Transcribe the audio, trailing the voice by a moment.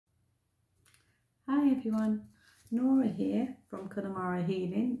Hi everyone, Norah here from Connemara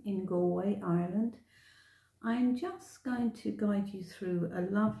Healing in Galway, Ireland. I'm just going to guide you through a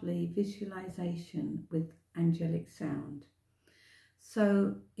lovely visualization with angelic sound.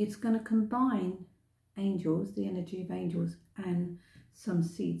 So it's going to combine angels, the energy of angels, and some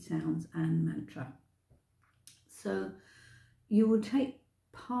seed sounds and mantra. So you will take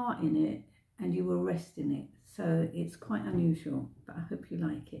part in it and you will rest in it. So it's quite unusual, but I hope you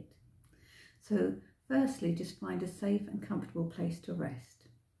like it. So firstly, just find a safe and comfortable place to rest,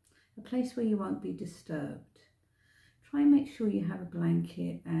 a place where you won't be disturbed. Try and make sure you have a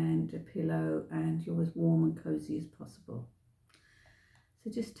blanket and a pillow and you're as warm and cozy as possible. So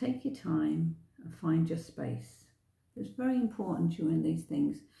just take your time and find your space. It's very important during these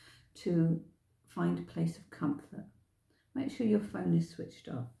things to find a place of comfort. Make sure your phone is switched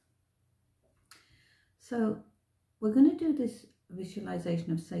off. So we're going to do this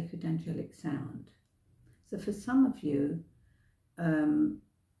visualization of sacred angelic sound. So for some of you,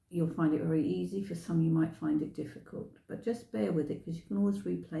 you'll find it very easy. For some, you might find it difficult, but just bear with it because you can always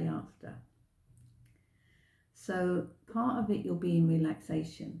replay after. So part of it you'll be in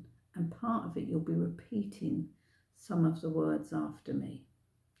relaxation and part of it you'll be repeating some of the words after me.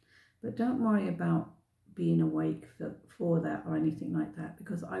 But don't worry about being awake for that or anything like that,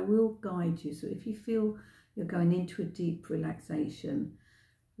 because I will guide you. So if you feel you're going into a deep relaxation,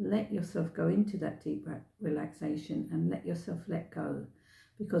 let yourself go into that deep relaxation and let yourself let go,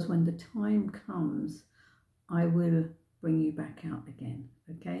 because when the time comes, I will bring you back out again,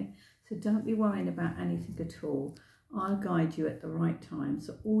 okay? So don't be worrying about anything at all. I'll guide you at the right time.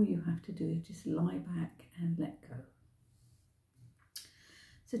 So all you have to do is just lie back and let go.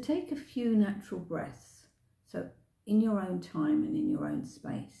 So take a few natural breaths, so in your own time and in your own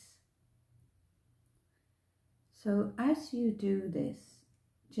space. So as you do this,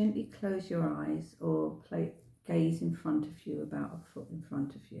 gently close your eyes or gaze in front of you, about a foot in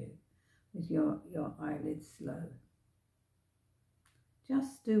front of you, with your eyelids low.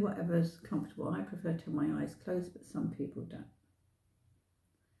 Just do whatever's comfortable. I prefer to have my eyes closed, but some people don't.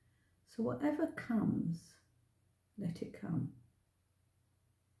 So whatever comes, let it come.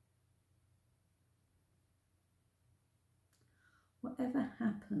 Whatever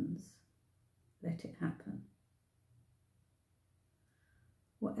happens, let it happen.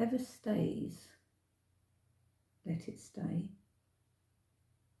 Whatever stays, let it stay.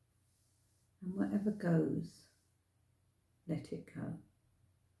 And whatever goes, let it go.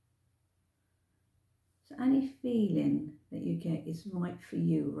 So any feeling that you get is right for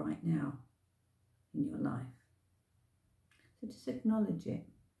you right now in your life. So just acknowledge it.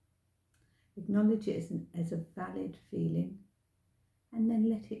 Acknowledge it as a valid feeling, and then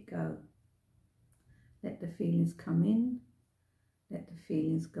let it go. Let the feelings come in. Let the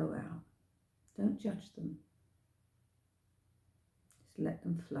feelings go out. Don't judge them. Just let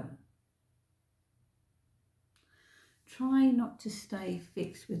them flow. Try not to stay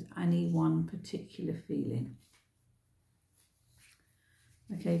fixed with any one particular feeling.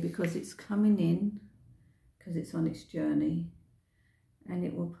 Okay, because it's coming in, because it's on its journey, and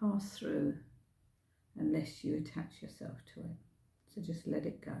it will pass through unless you attach yourself to it. So just let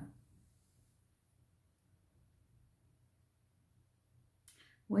it go.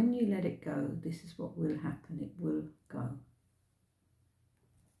 When you let it go, this is what will happen. It will go.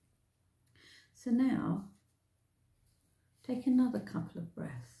 So now, take another couple of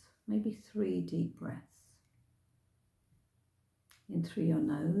breaths, maybe 3 deep breaths. In through your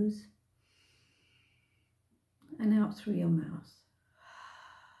nose and out through your mouth.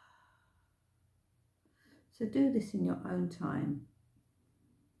 So do this in your own time,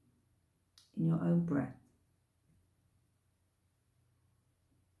 in your own breath.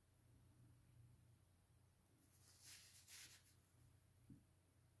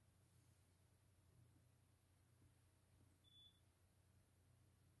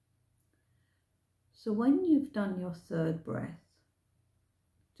 So when you've done your 3rd breath,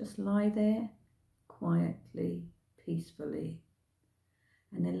 just lie there quietly, peacefully,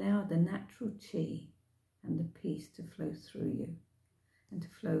 and allow the natural chi and the peace to flow through you and to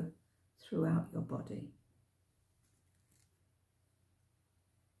flow throughout your body.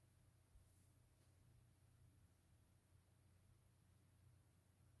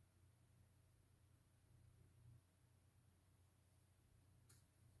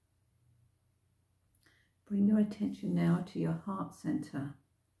 Bring your attention now to your heart center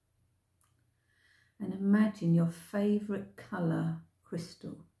and imagine your favourite colour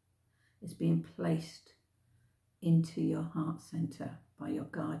crystal is being placed into your heart center by your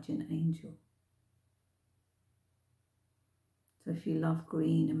guardian angel. So So if you love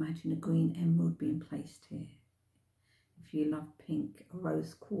green, imagine a green emerald being placed here. If you love pink, a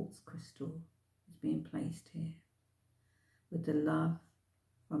rose quartz crystal is being placed here with the love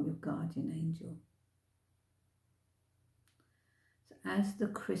from your guardian angel. So as the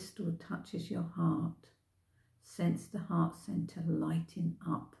crystal touches your heart, sense the heart center lighting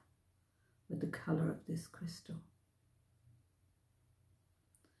up with the colour of this crystal.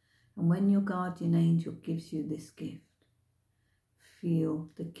 And when your guardian angel gives you this gift, feel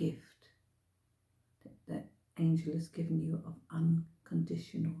the gift that that angel has given you of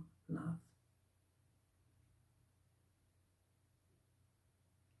unconditional love.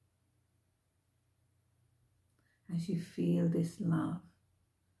 As you feel this love,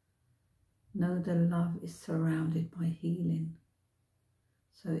 know the love is surrounded by healing.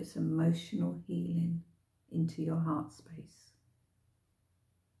 So it's emotional healing into your heart space.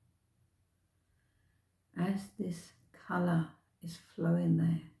 As this colour is flowing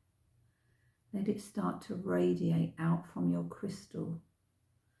there, let it start to radiate out from your crystal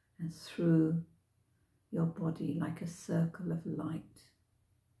and through your body like a circle of light.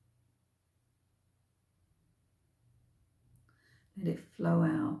 Let it flow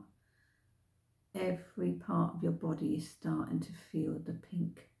out. Every part of your body is starting to feel the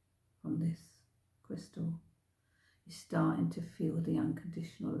pink from this crystal. You're starting to feel the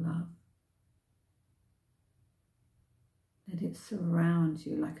unconditional love. Let it surround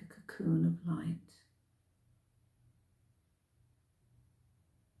you like a cocoon of light.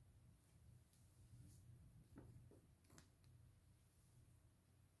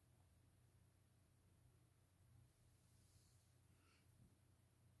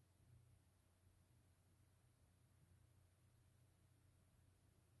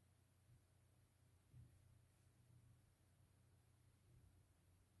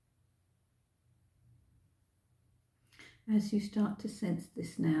 As you start to sense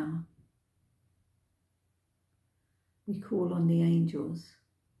this now, we call on the angels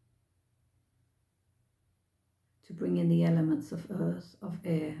to bring in the elements of earth, of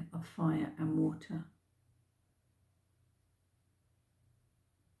air, of fire and water.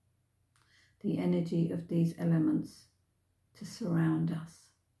 The energy of these elements to surround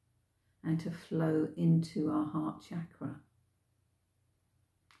us and to flow into our heart chakra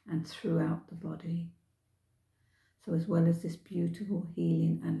and throughout the body. So as well as this beautiful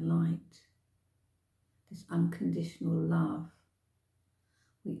healing and light, this unconditional love,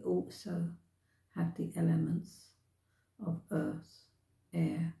 we also have the elements of earth,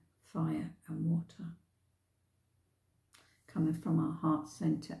 air, fire and water coming from our heart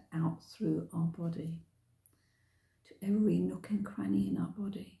centre out through our body to every nook and cranny in our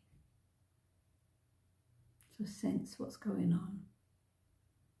body. So sense what's going on.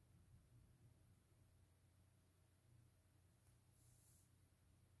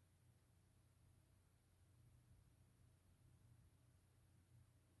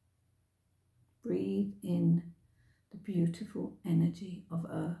 Breathe in the beautiful energy of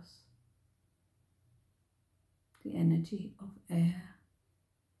earth, the energy of air,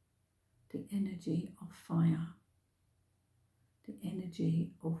 the energy of fire, the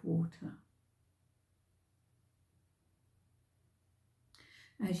energy of water.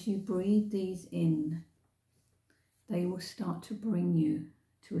 As you breathe these in, they will start to bring you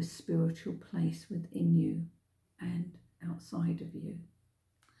to a spiritual place within you and outside of you.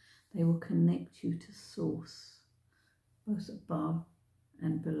 They will connect you to Source, both above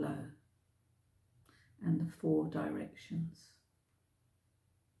and below, and the four directions.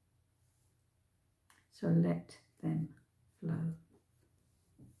 So let them flow.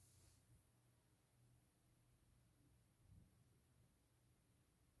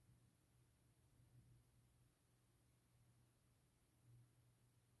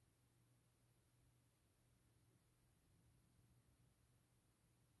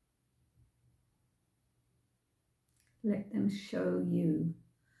 Let them show you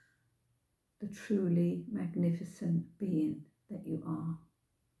the truly magnificent being that you are.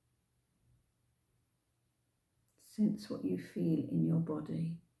 Sense what you feel in your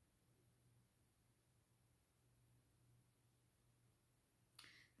body.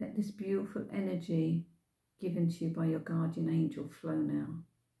 Let this beautiful energy given to you by your guardian angel flow now.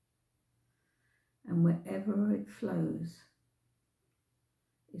 And wherever it flows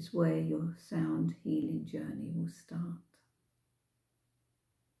is where your sound healing journey will start.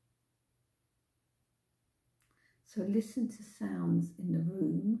 So listen to sounds in the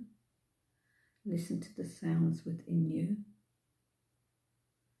room. Listen to the sounds within you.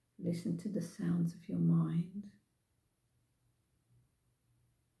 Listen to the sounds of your mind.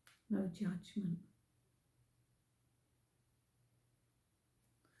 No judgment.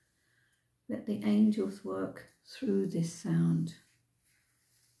 Let the angels work through this sound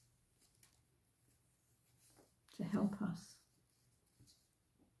to help us.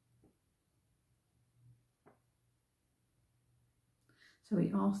 So we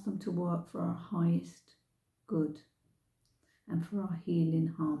ask them to work for our highest good and for our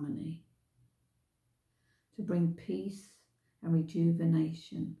healing harmony, to bring peace and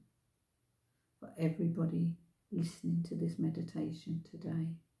rejuvenation for everybody listening to this meditation today.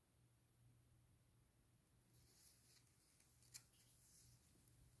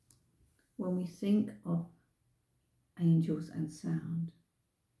 When we think of angels and sound,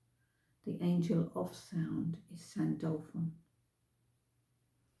 the angel of sound is Sandalphon.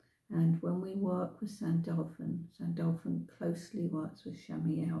 And when we work with Sandalphon, Sandalphon closely works with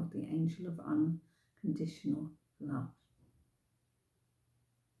Shamiel, the angel of unconditional love.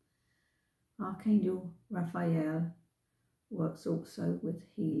 Archangel Raphael works also with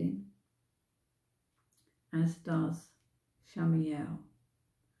healing, as does Shamiel.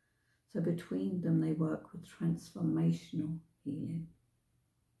 So between them they work with transformational healing.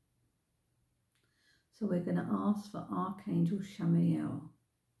 So we're going to ask for Archangel Shamiel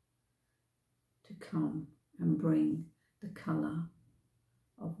to come and bring the colour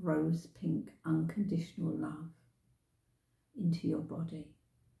of rose pink unconditional love into your body.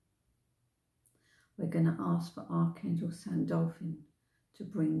 We're going to ask for Archangel Sandalphon to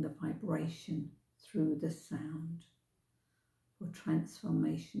bring the vibration through the sound for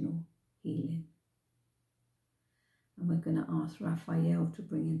transformational healing. And we're going to ask Raphael to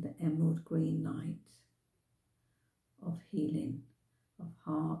bring in the emerald green light of healing, of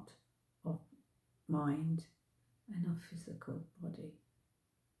heart, of mind, and of physical body.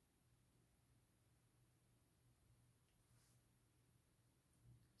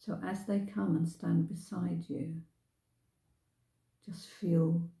 So as they come and stand beside you, just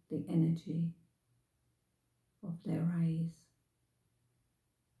feel the energy of their rays,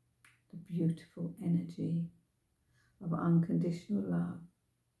 the beautiful energy of unconditional love,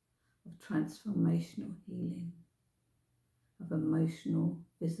 of transformational healing, of emotional,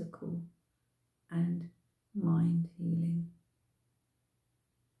 physical, and mind healing.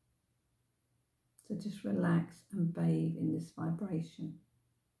 So just relax and bathe in this vibration.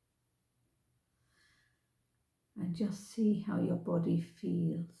 And just see how your body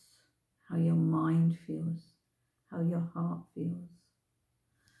feels, how your mind feels, how your heart feels.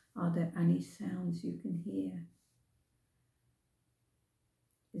 Are there any sounds you can hear?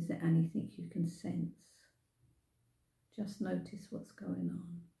 Is there anything you can sense? Just notice what's going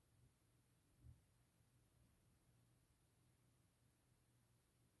on.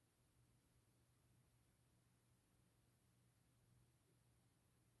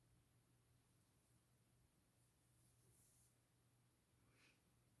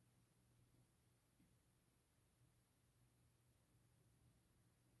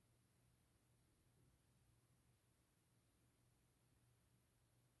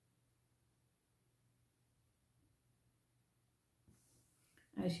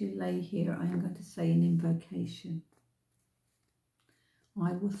 As you lay here, I am going to say an invocation.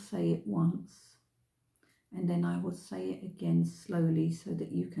 I will say it once, and then I will say it again slowly so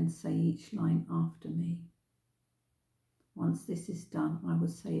that you can say each line after me. Once this is done, I will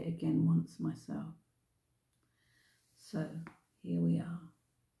say it again once myself. So, here we are.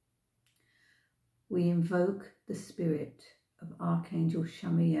 We invoke the spirit of Archangel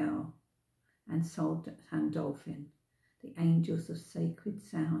Shamiel and Sandalphon, the angels of sacred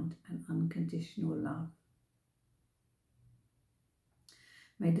sound and unconditional love.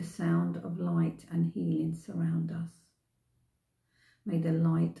 May the sound of light and healing surround us. May the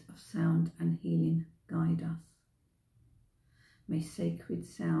light of sound and healing guide us. May sacred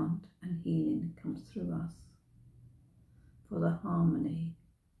sound and healing come through us for the harmony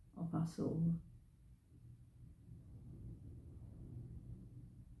of us all.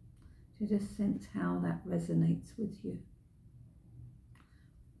 So just sense how that resonates with you.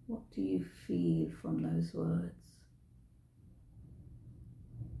 What do you feel from those words?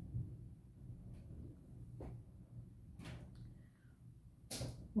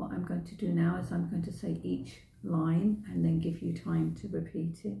 What I'm going to do now is I'm going to say each line and then give you time to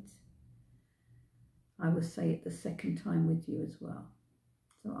repeat it. I will say it the second time with you as well.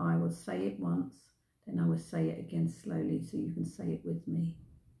 So I will say it once, then I will say it again slowly so you can say it with me.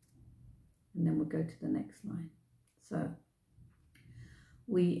 And then we'll go to the next line. So,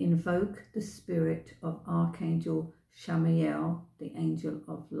 we invoke the spirit of Archangel Shamiel, the angel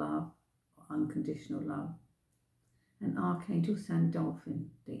of love, or unconditional love, and Archangel Sandalphon,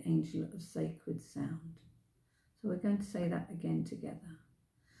 the angel of sacred sound. So we're going to say that again together.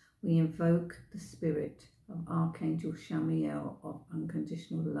 We invoke the spirit of Archangel Shamiel of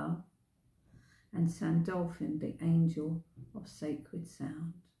unconditional love and Sandalphon, the angel of sacred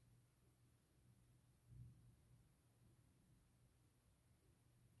sound.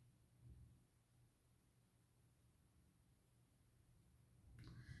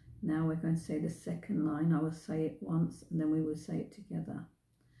 Now we're going to say the second line. I will say it once and then we will say it together.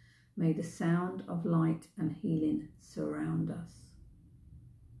 May the sound of light and healing surround us.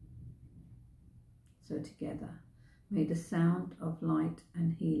 So together, may the sound of light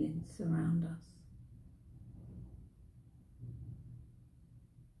and healing surround us.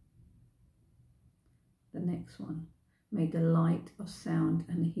 The next one, may the light of sound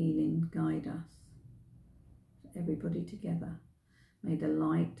and healing guide us. So everybody together. May the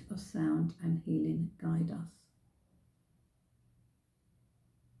light of sound and healing guide us.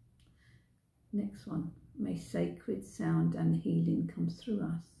 Next one, may sacred sound and healing come through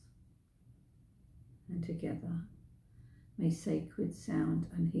us. And together, may sacred sound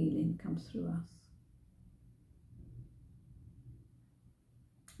and healing come through us.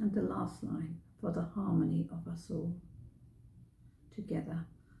 And the last line, for the harmony of us all. Together,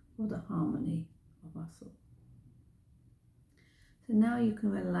 for the harmony of us all. So now you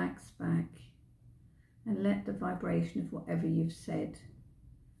can relax back and let the vibration of whatever you've said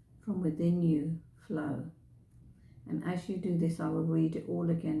from within you flow. And as you do this, I will read it all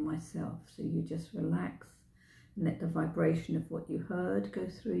again myself. So you just relax and let the vibration of what you heard go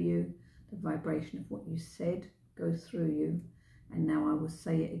through you, the vibration of what you said go through you. And now I will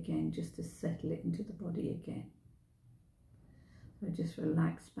say it again just to settle it into the body again. So just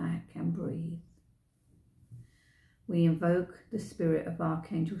relax back and breathe. We invoke the spirit of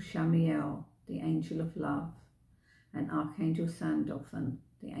Archangel Shamiel, the angel of love, and Archangel Sandalphon,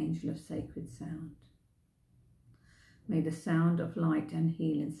 the angel of sacred sound. May the sound of light and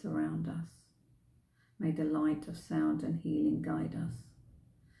healing surround us. May the light of sound and healing guide us.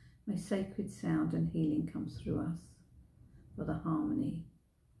 May sacred sound and healing come through us for the harmony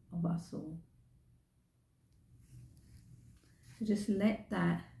of us all. So just let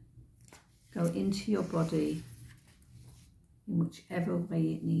that go into your body in whichever way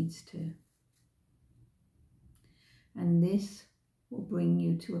it needs to. And this will bring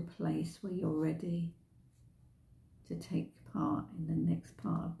you to a place where you're ready to take part in the next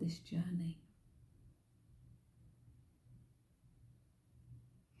part of this journey.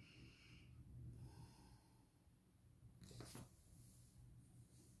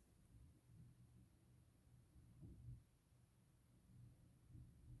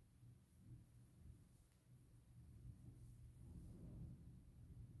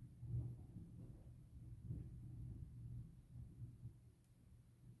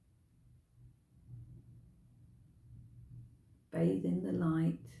 Bathe in the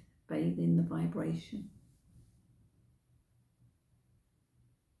light, bathe in the vibration.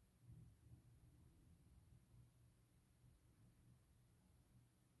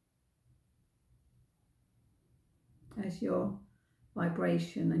 As your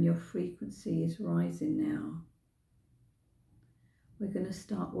vibration and your frequency is rising now, we're going to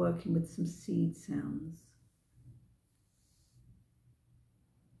start working with some seed sounds.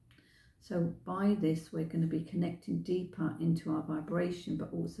 So by this, we're going to be connecting deeper into our vibration,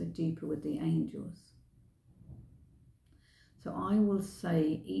 but also deeper with the angels. So I will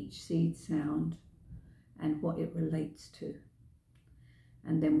say each seed sound and what it relates to.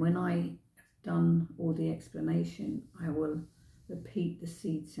 And then when I have done all the explanation, I will repeat the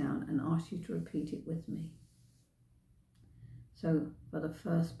seed sound and ask you to repeat it with me. So for the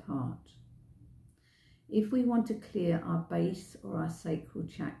first part, if we want to clear our base or our sacral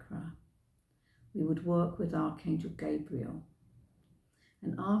chakra, we would work with Archangel Gabriel.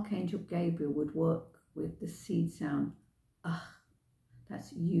 And Archangel Gabriel would work with the seed sound, ah.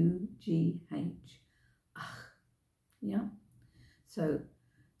 That's U-G-H, ah. Yeah? So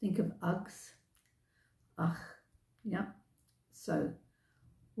think of Uggs, ah. Yeah? So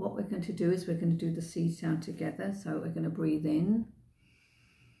what we're going to do is we're going to do the seed sound together. So we're going to breathe in,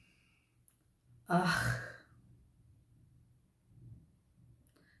 ah.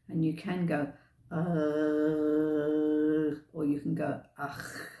 And you can go, or you can go,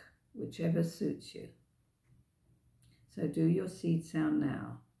 whichever suits you. So do your seed sound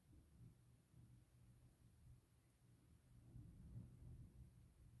now.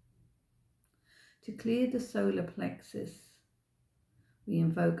 To clear the solar plexus, we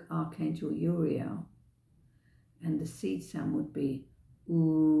invoke Archangel Uriel, and the seed sound would be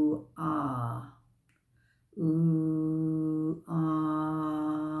ooh, ah, ooh,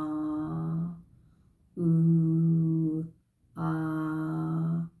 ah, ooh,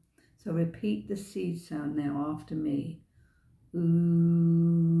 ah. So repeat the seed sound now after me.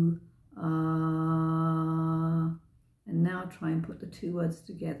 Ooh, ah. And now try and put the two words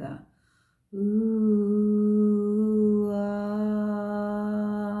together. Ooh, ah.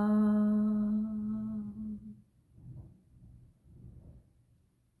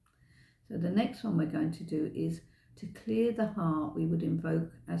 So the next one we're going to do is to clear the heart. We would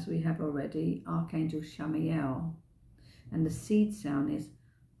invoke, as we have already, Archangel Shamiel. And the seed sound is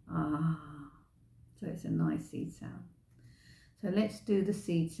ah. So it's a nice seed sound. So let's do the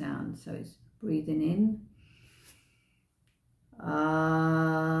seed sound. So it's breathing in. Ah.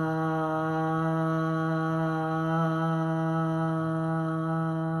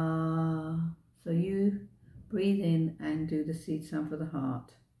 So you breathe in and do the seed sound for the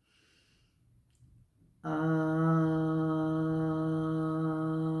heart.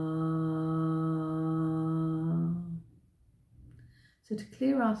 So to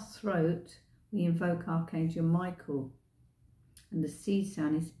clear our throat, we invoke Archangel Michael. And the seed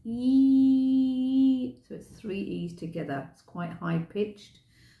sound is E. So it's 3 E's together. It's quite high pitched.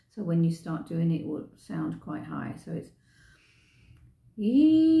 So when you start doing it, it will sound quite high. So it's E.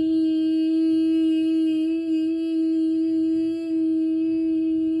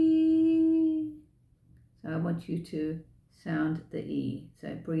 So I want you to sound the E.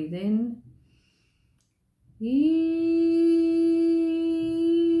 So breathe in. E.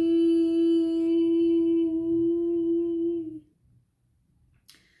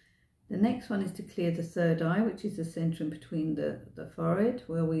 The next one is to clear the third eye, which is the centre in between the forehead,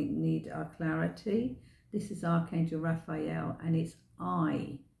 where we need our clarity. This is Archangel Raphael, and it's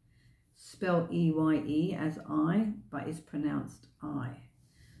I. Spelled E-Y-E as I, but it's pronounced I.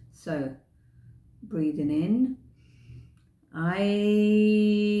 So, breathing in.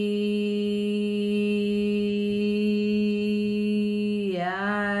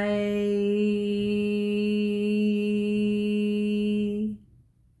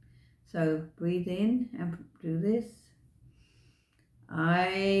 So breathe in and do this.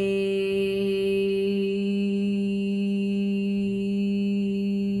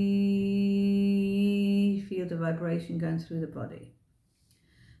 Feel the vibration going through the body.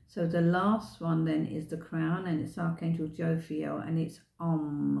 So the last one then is the crown, and it's Archangel Jophiel, and it's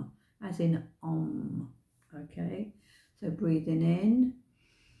Om, as in Om. Okay, so breathing in.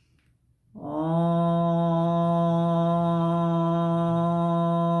 Om.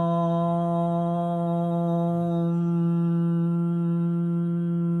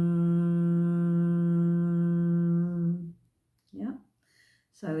 Yeah.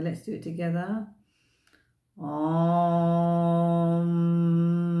 So let's do it together. Om.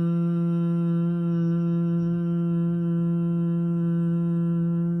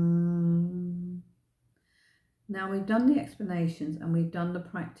 Now we've done the explanations and we've done the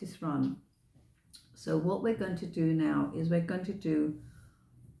practice run. So what we're going to do now is we're going to do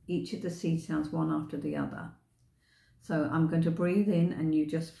each of the seed sounds one after the other. So I'm going to breathe in and you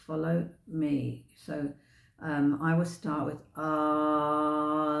just follow me. So I will start with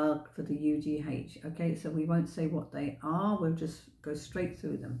ah for the UGH. Okay, so we won't say what they are, we'll just go straight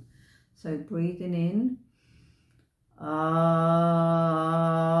through them. So breathing in.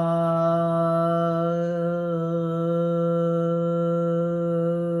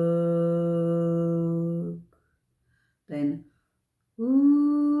 Then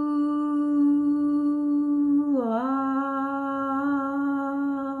ooh, ah.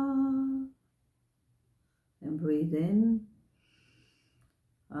 Then breathe in.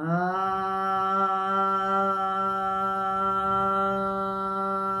 Ah.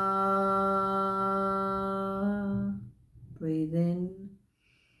 Breathe in.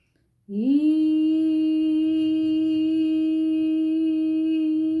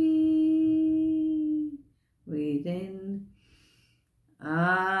 Breathe in.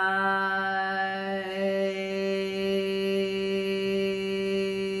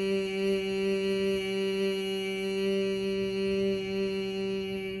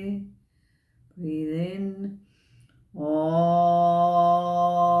 Breathe in.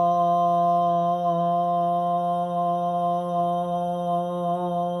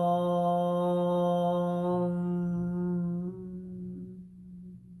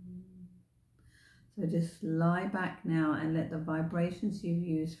 So just lie back now and let the vibrations you've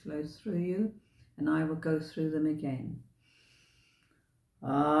used flow through you, and I will go through them again.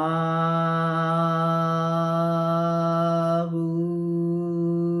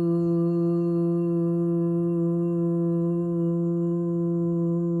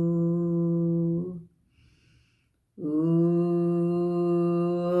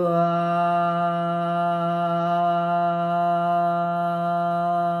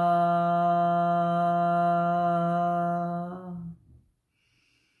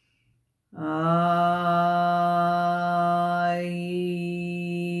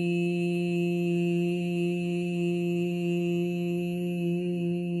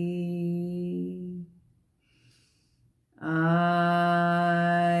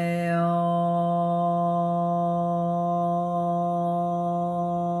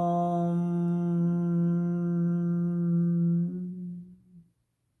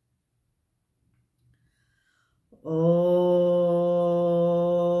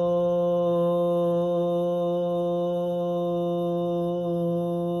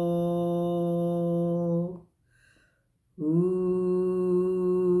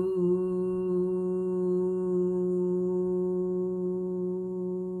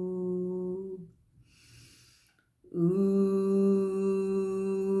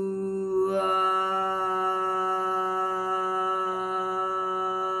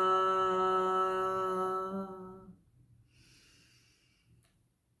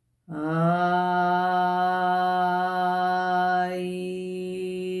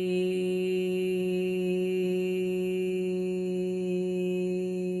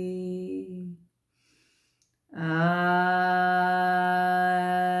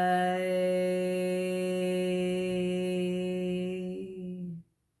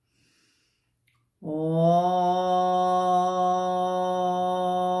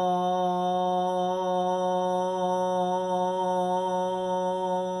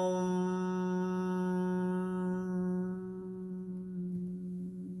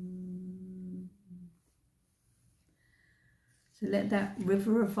 let that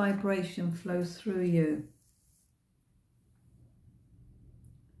river of vibration flow through you.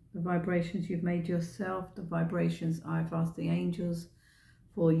 The vibrations you've made yourself, the vibrations I've asked the angels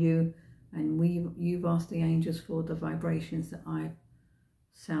for you, and you've asked the angels for the vibrations that I've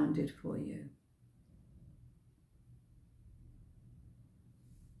sounded for you.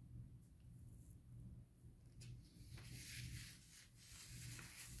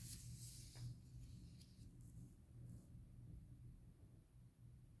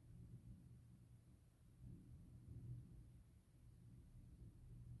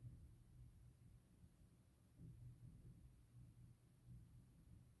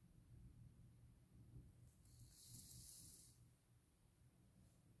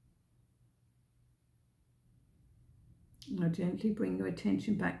 Now gently bring your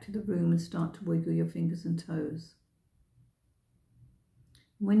attention back to the room and start to wiggle your fingers and toes.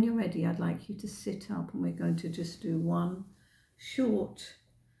 When you're ready, I'd like you to sit up, and we're going to just do one short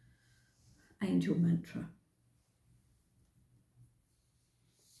angel mantra.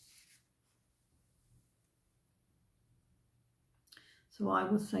 So I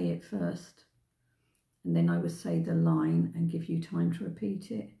will say it first, and then I will say the line and give you time to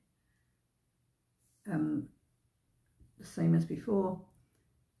repeat it. The same as before,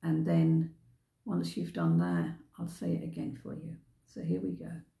 and then once you've done that, I'll say it again for you. So here we go.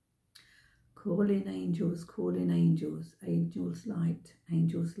 Call in angels, angels light,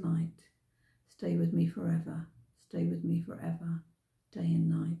 stay with me forever, day and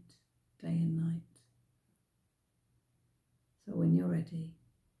night. So when you're ready,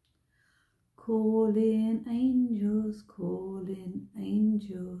 call in angels,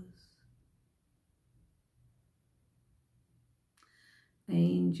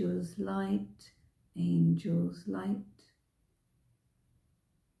 angels light,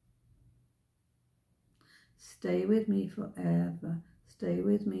 stay with me forever,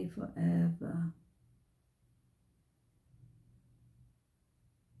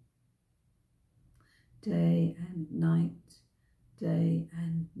 day and night.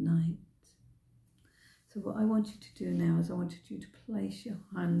 So what I want you to do now is I wanted you to place your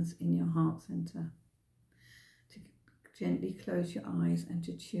hands in your heart center, to gently close your eyes and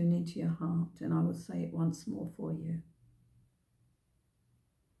to tune into your heart, and I will say it once more for you.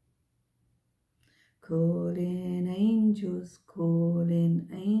 Call in angels,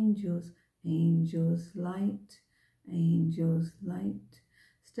 angels light,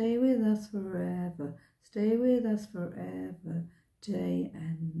 stay with us forever, day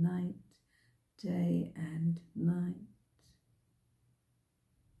and night.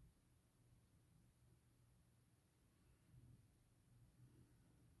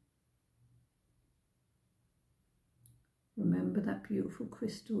 Remember that beautiful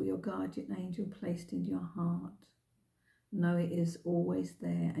crystal your guardian angel placed in your heart. Know it is always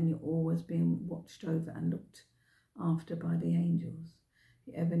there, and you're always being watched over and looked after by the angels. If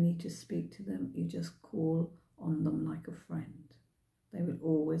you ever need to speak to them, you just call on them like a friend. They will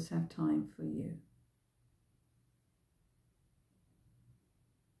always have time for you.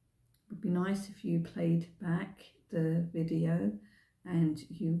 It would be nice if you played back the video and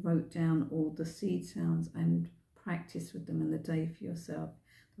you wrote down all the seed sounds and practice with them in the day for yourself.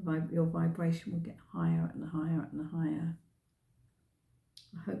 Your vibration will get higher and higher.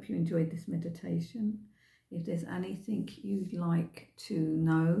 I hope you enjoyed this meditation. If there's anything you'd like to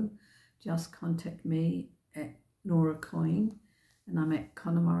know, just contact me at Norah Coyne, and I'm at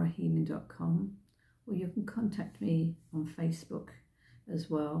connemarahealing.com, or you can contact me on Facebook as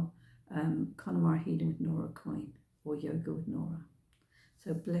well, Connemara Healing with Norah Coyne, or Yoga with Norah.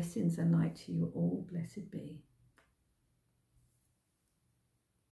 So blessings and light to you all. Blessed be.